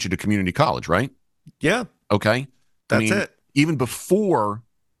 Sean, you teach at a community college, right? Yeah. Okay. I That's mean, it. even before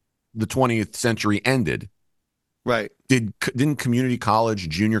the 20th century ended, Right. didn't community college,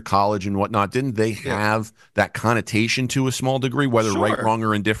 junior college, and whatnot, didn't they have that connotation to a small degree, whether right, wrong,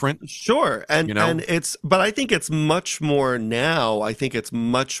 or indifferent? Sure. And but I think it's much more now. I think it's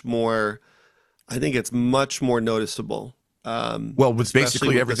much more noticeable. Well, with basically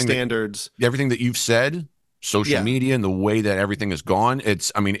with everything the standards, everything that you've said, social media and the way that everything has gone,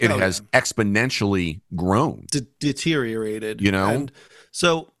 it has exponentially grown, deteriorated. And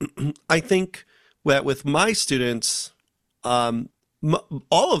so I think that with my students, all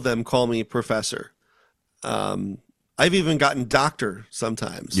of them call me professor. I've even gotten doctor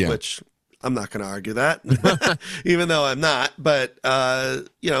sometimes, which I'm not going to argue that, even though I'm not. But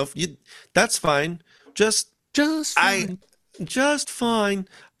that's fine. Just fine. Just fine.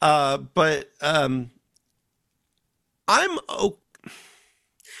 But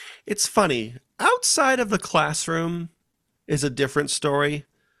it's funny. Outside of the classroom is a different story.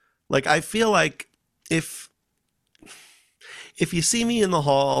 Like, I feel like if you see me in the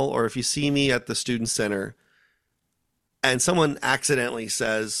hall or if you see me at the student center and someone accidentally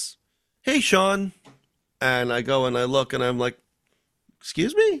says, "Hey, Sean," and I go and I look and I'm like,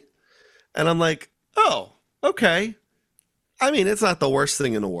 "Excuse me?" And I'm like, "Oh, okay." I mean, it's not the worst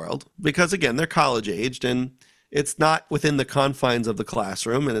thing in the world because, again, they're college aged and it's not within the confines of the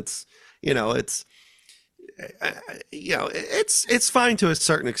classroom, and it's fine to a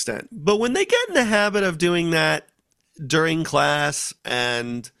certain extent. But when they get in the habit of doing that during class,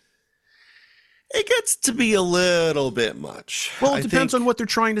 and it gets to be a little bit much. Well, it depends on what they're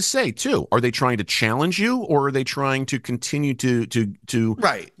trying to say too. Are they trying to challenge you, or are they trying to continue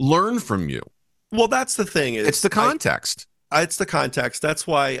to learn from you? Well, that's the thing. It's the context. It's the context. That's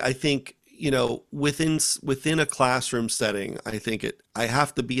why I think, within a classroom setting, I think I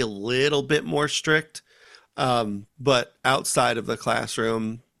have to be a little bit more strict. But outside of the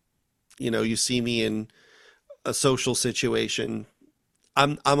classroom, you see me in a social situation,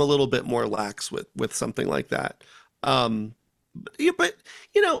 I'm a little bit more lax with something like that. But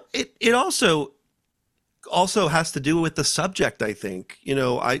it also has to do with the subject, I think.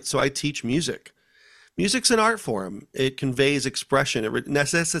 I teach music. Music's an art form. It conveys expression. It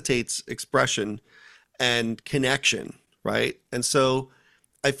necessitates expression and connection, right? And so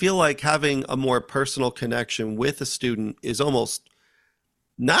I feel like having a more personal connection with a student is almost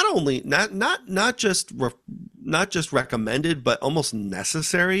not just recommended, but almost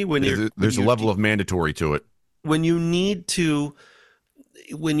necessary there's a level of mandatory to it. When you need to,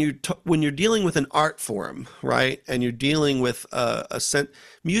 when you're dealing with an art form, right? And you're dealing with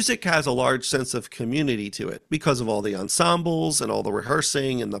music has a large sense of community to it because of all the ensembles and all the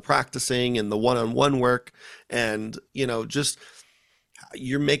rehearsing and the practicing and the one-on-one work. And, just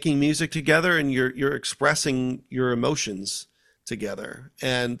you're making music together and you're expressing your emotions together.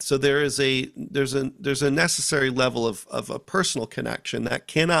 And so there's a necessary level of a personal connection that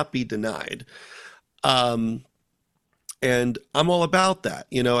cannot be denied. And I'm all about that.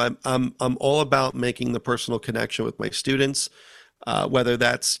 I'm all about making the personal connection with my students, whether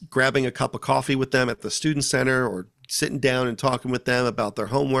that's grabbing a cup of coffee with them at the student center or sitting down and talking with them about their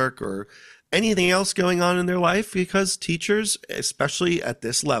homework or anything else going on in their life, because teachers, especially at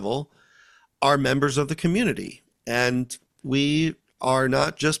this level, are members of the community. And we are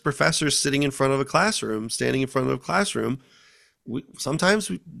not just professors sitting in front of a classroom, standing in front of a classroom. A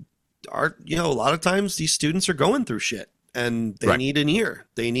lot of times these students are going through shit and they need an ear.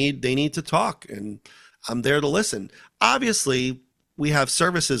 They need to talk, and I'm there to listen. Obviously, we have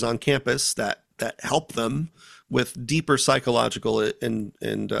services on campus that help them with deeper psychological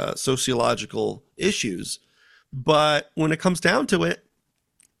and sociological issues. But when it comes down to it,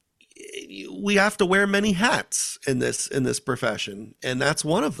 we have to wear many hats in this profession, and that's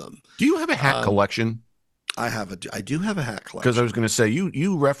one of them. Do you have a hat collection? I do have a hat collection. Because I was going to say,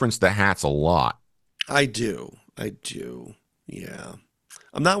 you reference the hats a lot. I do. Yeah.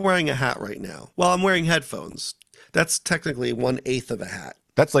 I'm not wearing a hat right now. Well, I'm wearing headphones. That's technically 1/8 of a hat.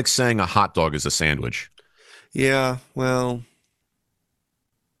 That's like saying a hot dog is a sandwich. Yeah, well,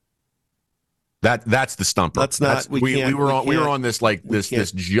 that's the stumper. That's not. We were on this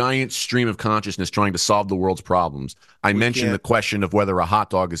giant stream of consciousness trying to solve the world's problems. I mentioned the question of whether a hot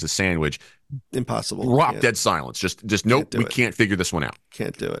dog is a sandwich. Impossible. Dead silence. Just nope. We can't figure this one out.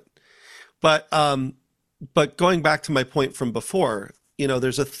 Can't do it. But going back to my point from before,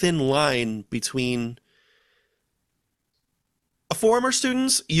 there's a thin line between former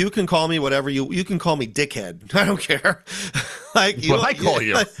students, you can call me whatever you can call me dickhead. I don't care. Like I call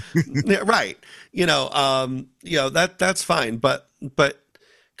you. Right. That's fine. But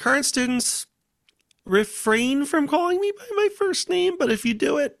current students, refrain from calling me by my first name. But if you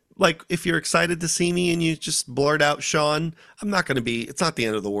do it, like if you're excited to see me and you just blurt out Sean, it's not the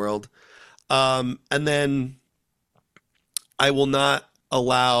end of the world. And then I will not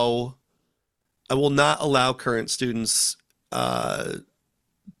allow current students to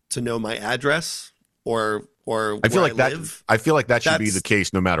know my address or where I live. I feel like that should be the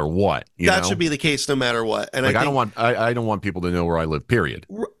case no matter what. That should be the case no matter what. And I don't want people to know where I live, period.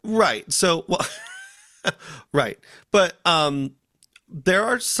 Right. So, right. But there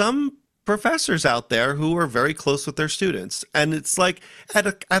are some professors out there who are very close with their students, and it's like at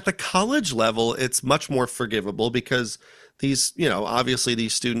the college level, it's much more forgivable because these, obviously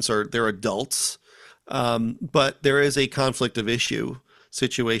these students they're adults, but there is a conflict of issue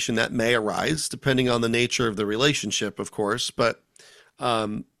situation that may arise depending on the nature of the relationship, of course. But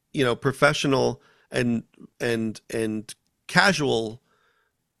professional and casual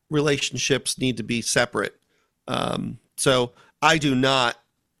relationships need to be separate. So I do not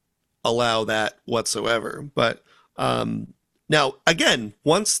allow that whatsoever. But now, again,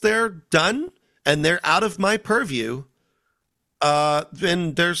 once they're done and they're out of my purview,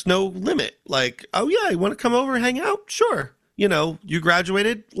 then there's no limit. Like, oh yeah, you want to come over and hang out? Sure. You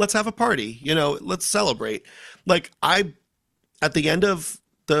graduated. Let's have a party. Let's celebrate. Like at the end of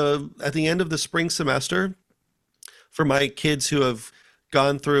the spring semester, for my kids who have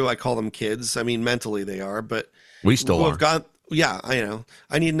gone through, I call them kids. I mean, mentally they are, but we still are. Yeah, I know.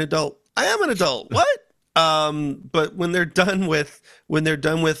 I need an adult. I am an adult. What? But when they're done with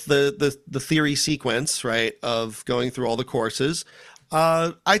the theory sequence, right, of going through all the courses,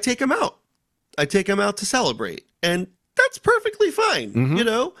 I take them out. I take them out to celebrate, and that's perfectly fine, mm-hmm.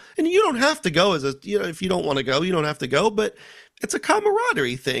 And you don't have to go if you don't want to go, you don't have to go. But it's a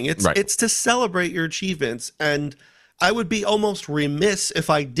camaraderie thing. It's to celebrate your achievements, and I would be almost remiss if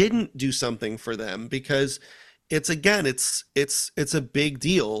I didn't do something for them because it's a big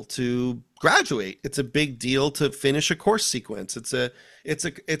deal to graduate. It's a big deal to finish a course sequence. It's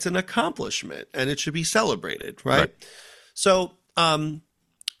an accomplishment, and it should be celebrated, right? So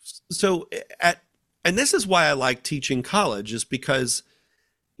and this is why I like teaching college, is because,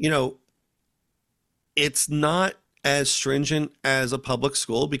 it's not as stringent as a public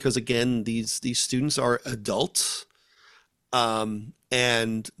school because, again, these students are adults, and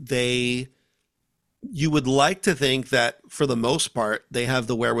you would like to think that for the most part, they have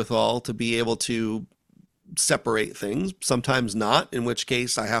the wherewithal to be able to separate things, sometimes not, in which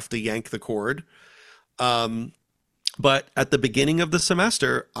case I have to yank the cord. But at the beginning of the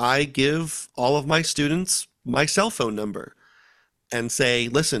semester, I give all of my students my cell phone number and say,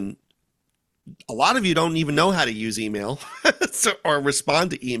 listen, a lot of you don't even know how to use email or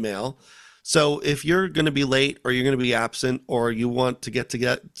respond to email. So if you're going to be late or you're going to be absent or you want to get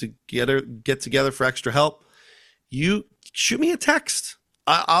together for extra help, you shoot me a text.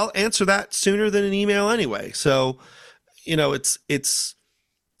 I'll answer that sooner than an email anyway. So, it's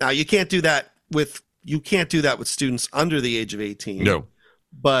now you can't do that with students under the age of 18. No.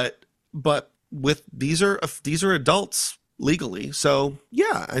 But with these are adults legally. So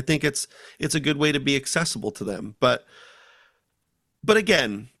yeah, I think it's a good way to be accessible to them. But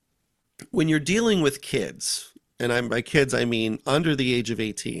again, when you're dealing with kids, and by kids I mean under the age of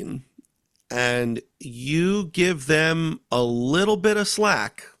 18, and you give them a little bit of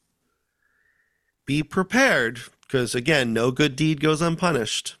slack, be prepared, because again, no good deed goes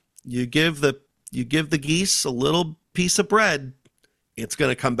unpunished. You give the geese a little piece of bread, it's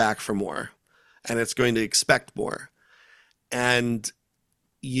going to come back for more, and it's going to expect more. And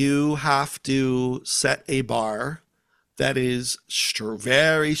you have to set a bar that is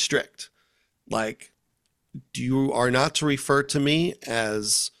very strict. Like, you are not to refer to me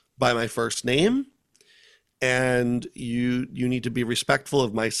as by my first name, and you need to be respectful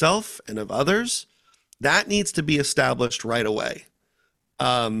of myself and of others. That needs to be established right away.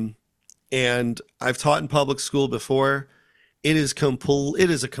 And I've taught in public school before. It is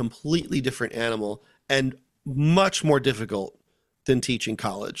a completely different animal and much more difficult than teaching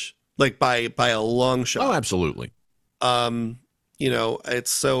college, like by a long shot. Oh, absolutely.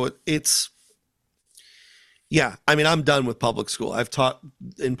 Yeah, I mean, I'm done with public school. I've taught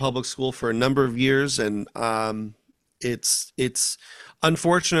in public school for a number of years, and it's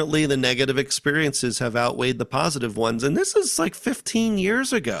unfortunately the negative experiences have outweighed the positive ones. And this is like 15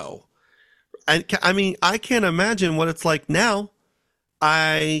 years ago. I mean, I can't imagine what it's like now.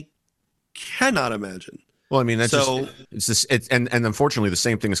 I cannot imagine. Well, I mean, that's So it's this, and unfortunately, the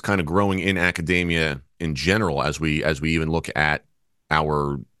same thing is kind of growing in academia in general as we even look at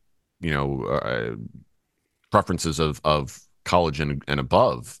our, preferences of college and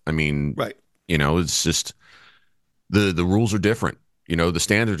above. I mean, right. it's just the rules are different. The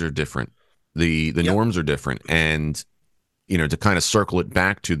standards are different. The Yep. norms are different, and to kind of circle it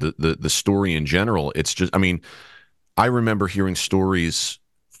back to the story in general, it's just, I mean, I remember hearing stories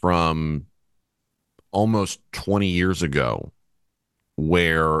from almost 20 years ago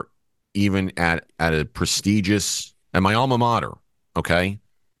where even at a prestigious, at my alma mater, okay,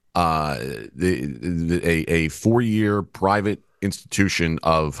 a 4-year private institution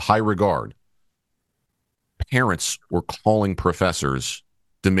of high regard, parents were calling professors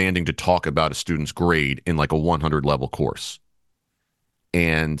demanding to talk about a student's grade in like a 100 level course.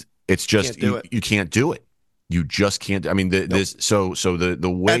 And it's just, you can't do it. You just can't. I mean, this. So the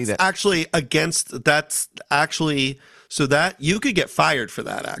way that's actually against. That's actually so that you could get fired for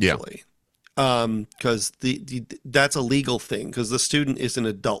that. Actually, because that's a legal thing because the student is an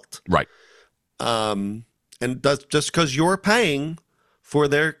adult, right? And just because you're paying for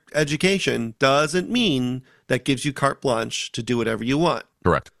their education doesn't mean that gives you carte blanche to do whatever you want.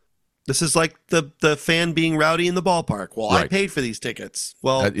 Correct. This is like the fan being rowdy in the ballpark. Well, right. I paid for these tickets.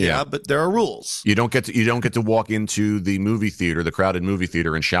 Well, yeah, but there are rules. You don't get to walk into the movie theater, the crowded movie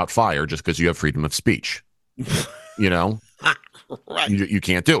theater, and shout fire just because you have freedom of speech. Right. You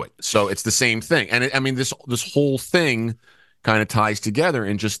can't do it. So it's the same thing. And I mean, this whole thing kind of ties together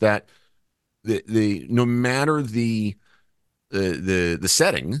in just that the no matter the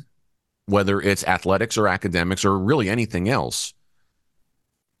setting, whether it's athletics or academics or really anything else,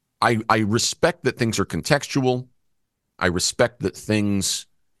 I respect that things are contextual. I respect that things,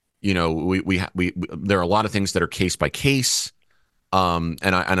 we there are a lot of things that are case by case, and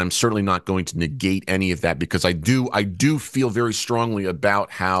I'm certainly not going to negate any of that because I do feel very strongly about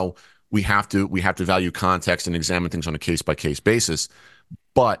how we have to value context and examine things on a case by case basis.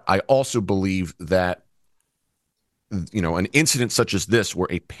 But I also believe that an incident such as this, where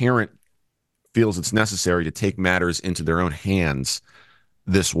a parent feels it's necessary to take matters into their own hands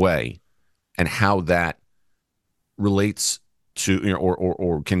this way, and how that relates to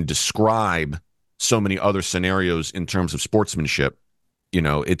or can describe so many other scenarios in terms of sportsmanship,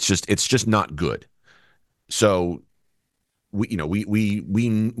 it's just not good. So we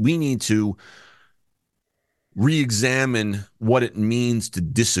need to re-examine what it means to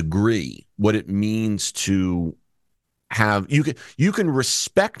disagree, what it means to have you can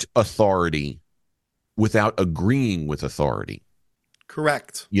respect authority without agreeing with authority.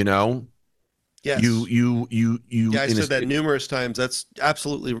 Correct. Yes. You. Yeah, I said that numerous times. That's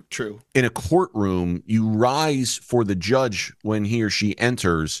absolutely true. In a courtroom, you rise for the judge when he or she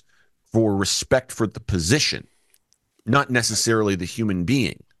enters for respect for the position, not necessarily the human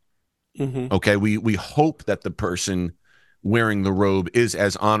being. Mm-hmm. Okay, we hope that the person wearing the robe is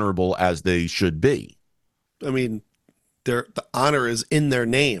as honorable as they should be. I mean, the honor is in their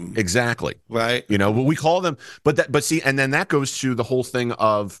name. Exactly. Right. We call them, but see, and then that goes to the whole thing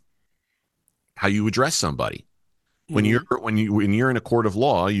of how you address somebody. When you're in a court of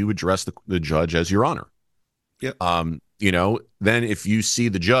law, you address the judge as your honor. Yep. Then if you see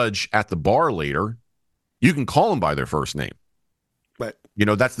the judge at the bar later, you can call them by their first name. Right.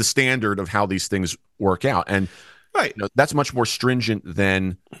 That's the standard of how these things work out. And right. That's much more stringent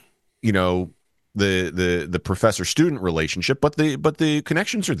than, the professor-student relationship, but the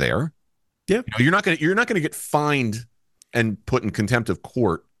connections are there. Yeah. You're not gonna get fined and put in contempt of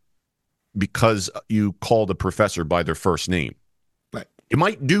court because you called a professor by their first name. Right. You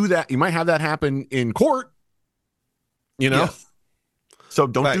might do that. You might have that happen in court. Yeah. So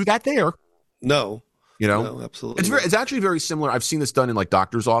don't do that there. No. No, absolutely. It's actually very similar. I've seen this done in like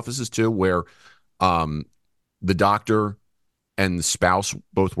doctors' offices too, where the doctor and the spouse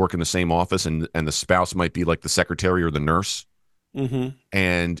both work in the same office, and the spouse might be like the secretary or the nurse. Mm-hmm.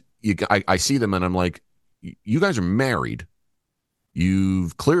 And I see them, and I'm like, you guys are married.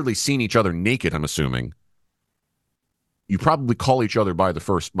 You've clearly seen each other naked, I'm assuming. You probably call each other by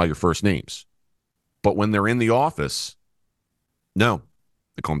your first names. But when they're in the office, no,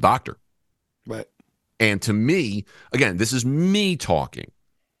 they call them doctor. Right. And to me, again, this is me talking.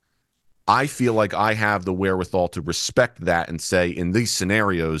 I feel like I have the wherewithal to respect that and say, in these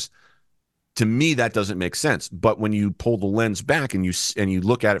scenarios, to me, that doesn't make sense. But when you pull the lens back and you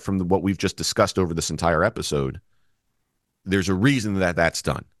look at it from what we've just discussed over this entire episode, there's a reason that that's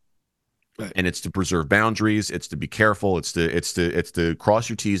done. Right. And it's to preserve boundaries. It's to be careful. It's to cross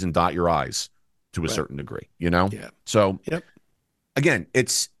your T's and dot your I's to a certain degree, Yeah. So yep. Again,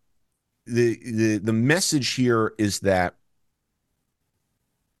 it's the message here is that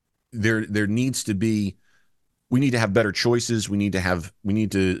there needs to be, we need to have better choices. We need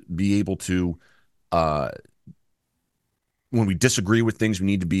to be able to, when we disagree with things, we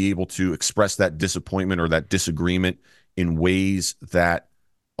need to be able to express that disappointment or that disagreement in ways that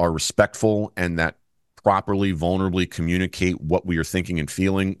are respectful and that properly, vulnerably communicate what we are thinking and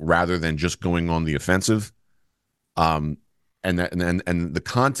feeling, rather than just going on the offensive. And the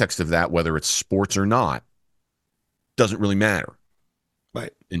context of that, whether it's sports or not, doesn't really matter,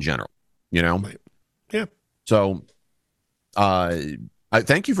 right? In general, you know. Right. Yeah. So, I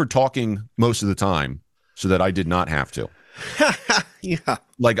thank you for talking most of the time, so that I did not have to. Yeah.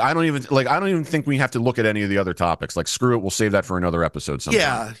 Like I don't even think we have to look at any of the other topics. Like, screw it, we'll save that for another episode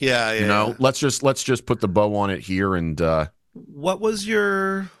sometime. Yeah. You know, let's just put the bow on it here. And what was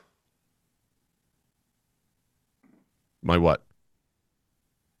your my what?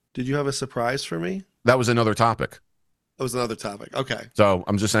 Did you have a surprise for me? That was another topic. That was another topic. Okay. So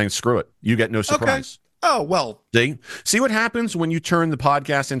I'm just saying, screw it. You get no surprise. Okay. Oh, well. See what happens when you turn the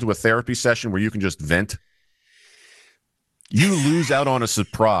podcast into a therapy session where you can just vent? You lose out on a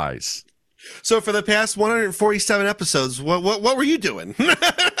surprise. So for the past 147 episodes, what were you doing?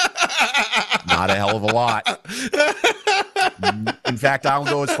 Not a hell of a lot. In fact, I'll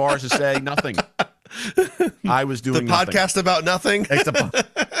go as far as to say nothing. I was doing the podcast about nothing.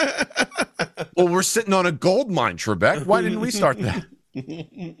 Well, we're sitting on a gold mine, Trebek. Why didn't we start that?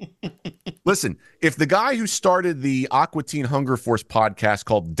 Listen, if the guy who started the Aqua Teen Hunger Force podcast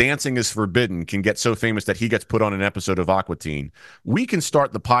called Dancing is Forbidden can get so famous that he gets put on an episode of Aqua Teen, we can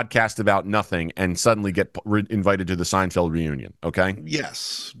start the podcast about nothing and suddenly get invited to the Seinfeld reunion, okay?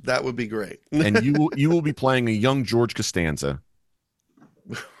 Yes, that would be great. And you will be playing a young George Costanza.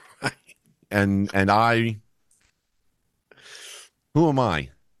 And I, who am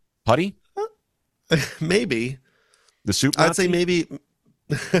I? Putty? Maybe. The soup Nazi? I'd say maybe.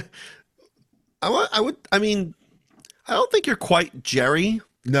 I mean, I don't think you're quite Jerry.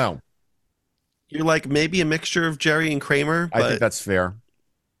 No. You're like maybe a mixture of Jerry and Kramer. But, I think that's fair.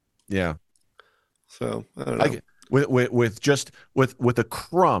 Yeah. So I don't know. With a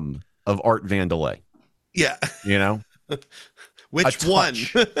crumb of Art Vandelay. Yeah. You know? Which one?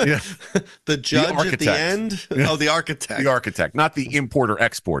 Yeah. The judge at the end? Oh, the architect. The architect, not the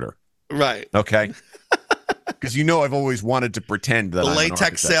importer-exporter. Right. Okay. Because I've always wanted to pretend that the I'm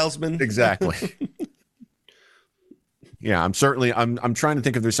latex salesman. Exactly. Yeah, I'm trying to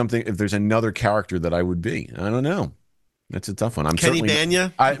think if there's another character that I would be. I don't know. That's a tough one. I'm Kenny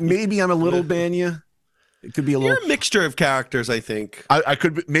Banya. Maybe I'm a little Banya. It could be a little. You're a mixture of characters, I think. I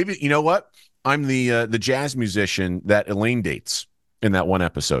could be, maybe. You know what? I'm the jazz musician that Elaine dates in that one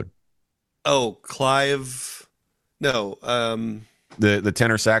episode. Oh, Clive. No. The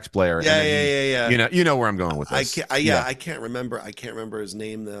tenor sax player. Yeah. You know where I'm going with this. I can't remember. I can't remember his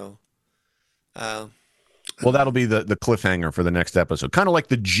name though. Well, that'll be the cliffhanger for the next episode. Kind of like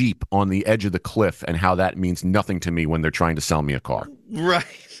the Jeep on the edge of the cliff, and how that means nothing to me when they're trying to sell me a car.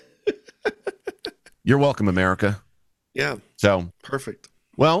 Right. You're welcome, America. Yeah. So perfect.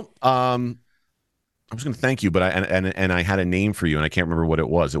 Well, I was going to thank you, but I had a name for you, and I can't remember what it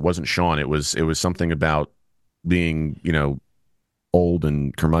was. It wasn't Sean. It was something about being, old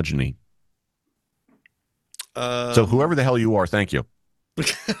and curmudgeon-y. So whoever the hell you are, thank you.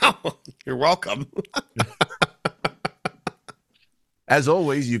 You're welcome. As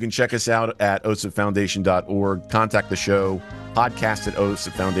always, you can check us out at osipfoundation.org. Contact the show, podcast at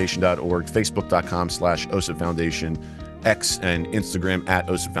osipfoundation.org, facebook.com/osipfoundation, X and Instagram at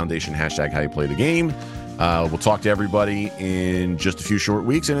osipfoundation, # how you play the game. We'll talk to everybody in just a few short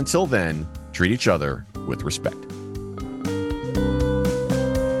weeks. And until then, treat each other with respect.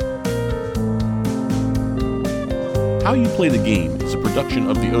 How You Play the Game is a production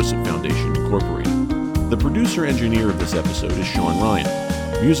of the OSIP Foundation, Incorporated. The producer-engineer of this episode is Sean Ryan.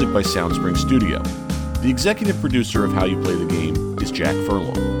 Music by Soundspring Studio. The executive producer of How You Play the Game is Jack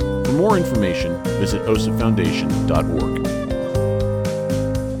Furlong. For more information, visit osipfoundation.org.